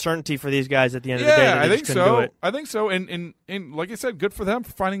much uncertainty for these guys at the end of the day. I think so. I think so. And like I said, good for them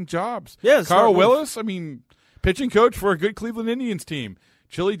for finding jobs. Yeah, Carl Willis, I mean, pitching coach for a good Cleveland Indians team.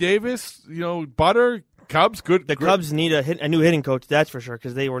 Chili Davis, Butter, Cubs, good. The Cubs need a new hitting coach, that's for sure,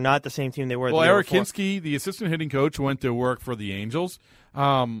 because they were not the same team they were. Well, Eric Hinsky, the assistant hitting coach, went to work for the Angels.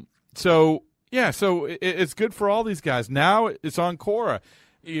 So it's good for all these guys. Now it's on Cora.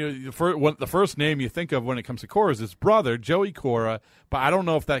 The first name you think of when it comes to Cora is his brother, Joey Cora, but I don't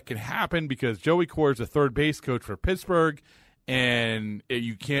know if that can happen because Joey Cora is a third base coach for Pittsburgh, and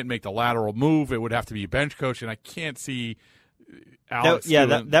you can't make the lateral move. It would have to be a bench coach, and I can't see Alex.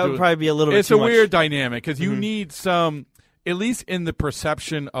 That would probably be a little bit It's too a much. weird dynamic because you need some, at least in the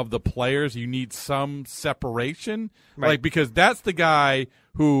perception of the players, you need some separation. Right. Like, because that's the guy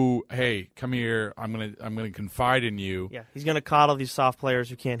who, hey, come here, I'm gonna confide in you. Yeah, he's going to coddle these soft players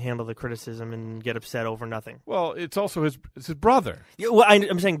who can't handle the criticism and get upset over nothing. Well, it's also his brother. Yeah, well,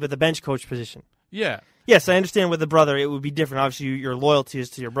 I'm saying, but the bench coach position. Yeah. Yes, I understand with the brother it would be different. Obviously, your loyalty is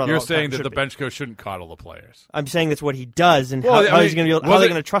to your brother. You're all the time. saying that Should the be. bench coach shouldn't coddle the players. I'm saying that's what he does, and Well, how are they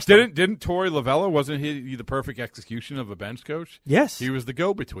going to trust him? Didn't Torey Lavella, wasn't he the perfect execution of a bench coach? Yes, He was the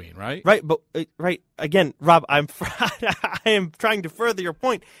go-between, right? Right, but again, Rob, I am trying to further your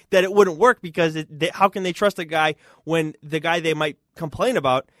point that it wouldn't work because how can they trust a guy when the guy they might complain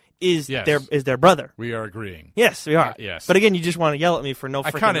about is their brother? We are agreeing. Yes, we are. Yes, but again, you just want to yell at me for no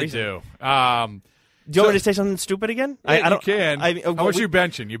freaking reason. I kind of do. Do you want me to say something stupid again? Yeah, you can. How much you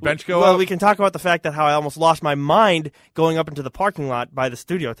benching? You bench go up? Well, we can talk about the fact that how I almost lost my mind going up into the parking lot by the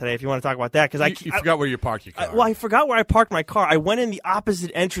studio today, if you want to talk about that. Because you forgot where you parked your car. Well, I forgot where I parked my car. I went in the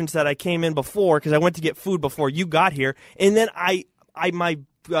opposite entrance that I came in before because I went to get food before you got here. And then my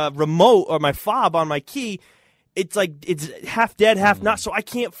remote or my fob on my key, it's like it's half dead, half not. So I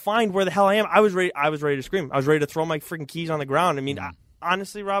can't find where the hell I am. I was ready to scream. I was ready to throw my freaking keys on the ground. I mean,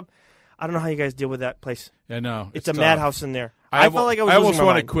 honestly, Rob, I don't know how you guys deal with that place. Yeah, no. It's a madhouse in there. I felt like I was almost losing my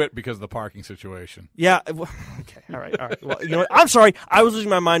want mind. to quit because of the parking situation. Yeah. Okay. All right. Well, you know what? I'm sorry. I was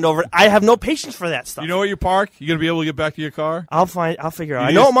losing my mind over it. I have no patience for that stuff. You know where you park? You going to be able to get back to your car? I'll figure out.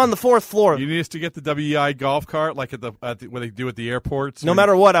 I know I'm on the 4th floor. You need us to get the WEI golf cart like at the what they do at the airports? No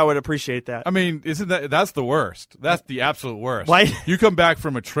matter what, I would appreciate that. I mean, that's the worst. That's the absolute worst. Why? You come back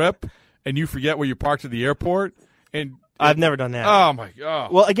from a trip and you forget where you parked at the airport and I've never done that. Oh my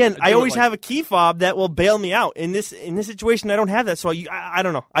god! Well, again, I always have a key fob that will bail me out. In this situation, I don't have that, so I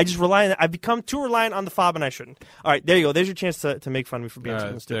don't know. I just rely on. I've become too reliant on the fob, and I shouldn't. All right, there you go. There's your chance to make fun of me for being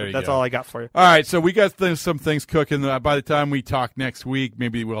something stupid. That's all I got for you. All right, so we got some things cooking. By the time we talk next week,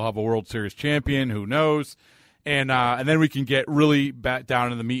 maybe we'll have a World Series champion. Who knows? And then we can get really back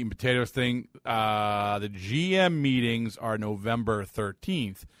down to the meat and potatoes thing. The GM meetings are November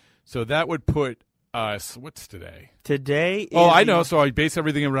 13th, so that would put. What's today? Today is... Oh, I know. So I base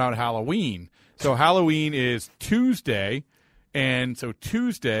everything around Halloween. So Halloween is Tuesday. And so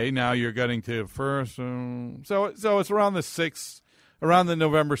Tuesday, now you're getting to first. So it's around the 6th, around the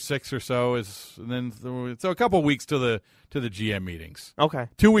November 6th or so. So a couple of weeks to the GM meetings. Okay.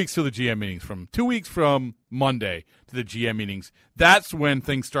 2 weeks to the GM meetings. From 2 weeks from Monday to the GM meetings. That's when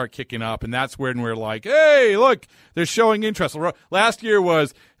things start kicking up, and that's when we're like, hey, look, they're showing interest. Last year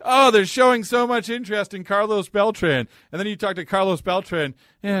was, they're showing so much interest in Carlos Beltran. And then you talk to Carlos Beltran,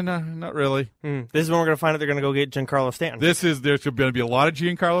 no, not really. This is when we're going to find out they're going to go get Giancarlo Stanton. There's going to be a lot of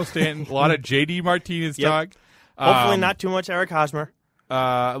Giancarlo Stanton, a lot of J.D. Martinez talk. Hopefully not too much Eric Hosmer.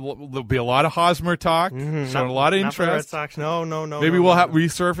 There'll be a lot of Hosmer talk, showing a lot of interest. Not for the Red Sox. No. Maybe we'll have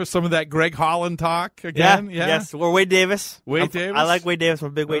resurface some of that Greg Holland talk again. Yeah. Yes. Or Wade Davis. Davis. I like Wade Davis. I'm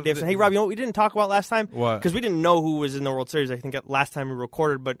a big Wade Davis. Hey, Rob, you know what we didn't talk about last time? What? Because we didn't know who was in the World Series. I think last time we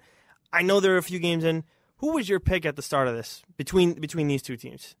recorded, but I know there are a few games in. Who was your pick at the start of this between these two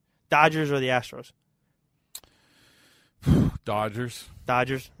teams, Dodgers or the Astros? Dodgers.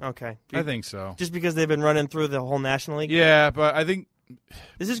 Okay. I think so. Just because they've been running through the whole National League. Yeah, but I think.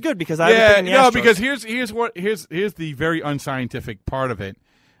 This is good because because here's the very unscientific part of it,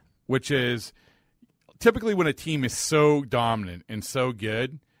 which is typically when a team is so dominant and so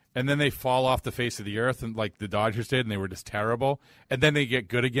good, and then they fall off the face of the earth, and like the Dodgers did, and they were just terrible, and then they get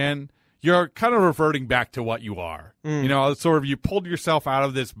good again. You're kind of reverting back to what you are. You know, sort of you pulled yourself out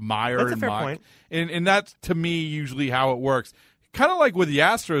of this mire That's and a fair muck, point. and that's to me usually how it works. Kind of like with the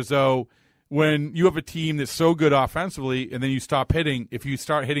Astros, though. When you have a team that's so good offensively and then you stop hitting, if you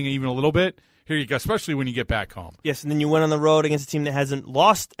start hitting even a little bit, here you go, especially when you get back home. Yes, and then you went on the road against a team that hasn't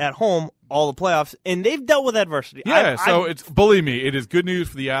lost at home all the playoffs, and they've dealt with adversity. Yeah, believe me, it is good news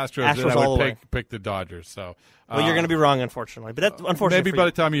for the Astros that I would pick the Dodgers. So, well, you're going to be wrong, unfortunately. But that's unfortunate. Maybe by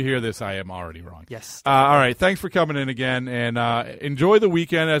the time you hear this, I am already wrong. Yes. All right, thanks for coming in again, and enjoy the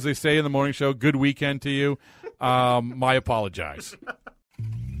weekend, as they say in the morning show. Good weekend to you. My apologize.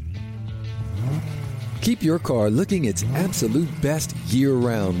 Keep your car looking its absolute best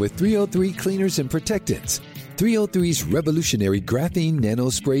year-round with 303 Cleaners and Protectants. 303's revolutionary graphene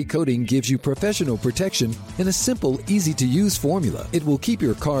nano spray coating gives you professional protection in a simple, easy-to-use formula. It will keep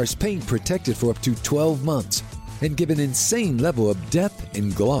your car's paint protected for up to 12 months and give an insane level of depth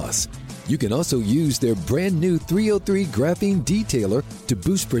and gloss. You can also use their brand new 303 Graphene Detailer to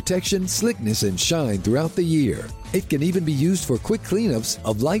boost protection, slickness, and shine throughout the year. It can even be used for quick cleanups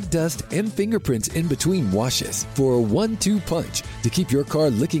of light dust and fingerprints in between washes. For a 1-2 punch to keep your car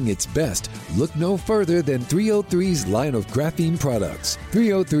looking its best, look no further than 303's line of graphene products.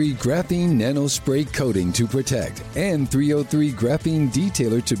 303 Graphene Nano Spray Coating to protect, and 303 Graphene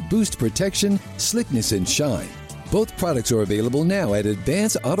Detailer to boost protection, slickness, and shine. Both products are available now at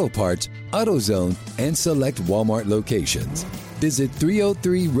Advance Auto Parts, AutoZone, and select Walmart locations. Visit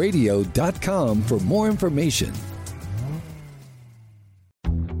 303radio.com for more information.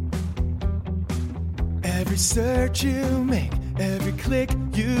 Every search you make, every click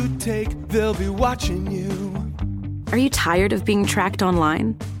you take, they'll be watching you. Are you tired of being tracked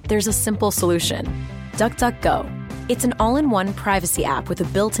online? There's a simple solution. DuckDuckGo. It's an all-in-one privacy app with a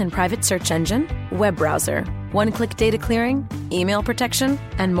built-in private search engine, web browser, one-click data clearing, email protection,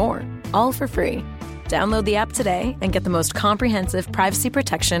 and more, all for free. Download the app today and get the most comprehensive privacy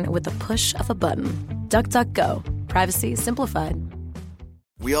protection with the push of a button. DuckDuckGo. Privacy simplified.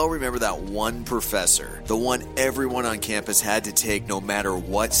 We all remember that one professor, the one everyone on campus had to take no matter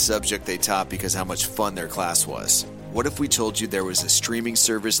what subject they taught because how much fun their class was. What if we told you there was a streaming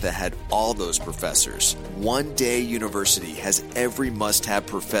service that had all those professors? One Day University has every must-have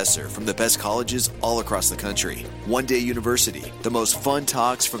professor from the best colleges all across the country. One Day University, the most fun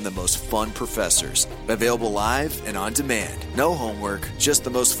talks from the most fun professors. Available live and on demand. No homework, just the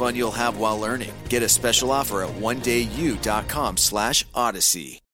most fun you'll have while learning. Get a special offer at onedayu.com/Odyssey.